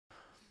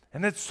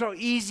And it's so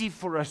easy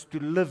for us to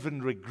live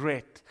in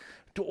regret,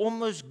 to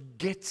almost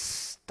get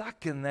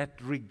stuck in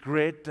that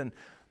regret and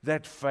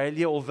that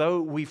failure,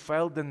 although we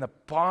failed in the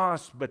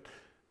past, but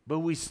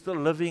we're still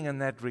living in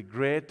that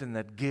regret and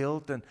that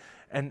guilt and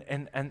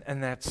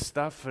that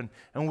stuff.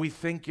 And we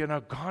think,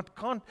 God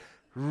can't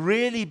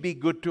really be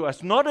good to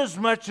us, not as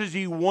much as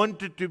He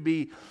wanted to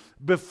be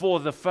before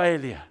the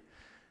failure.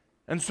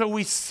 And so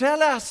we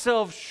sell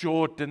ourselves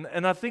short,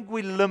 and I think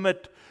we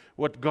limit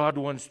what God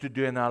wants to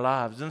do in our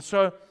lives. And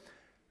so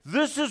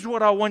this is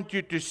what I want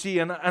you to see,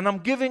 and I'm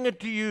giving it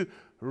to you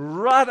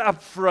right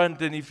up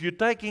front. And if you're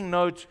taking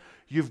notes,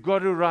 you've got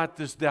to write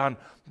this down.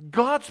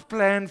 God's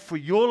plan for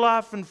your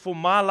life and for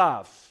my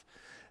life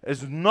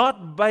is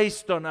not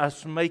based on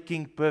us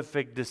making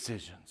perfect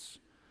decisions.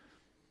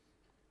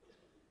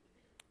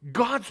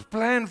 God's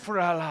plan for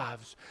our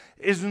lives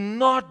is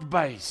not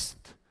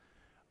based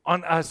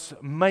on us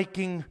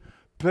making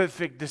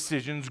perfect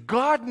decisions.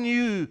 God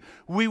knew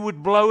we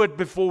would blow it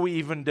before we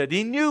even did.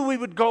 He knew we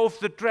would go off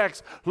the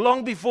tracks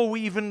long before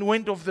we even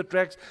went off the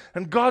tracks,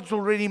 and God's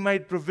already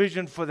made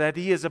provision for that.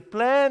 He has a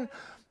plan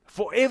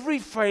for every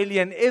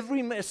failure and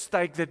every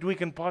mistake that we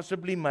can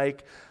possibly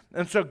make.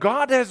 And so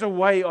God has a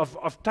way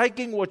of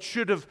taking what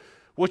should have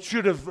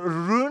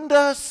ruined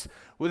us,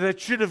 or that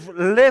should have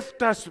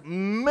left us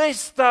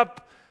messed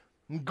up.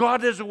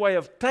 God has a way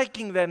of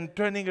taking that and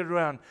turning it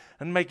around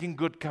and making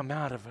good come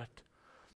out of it.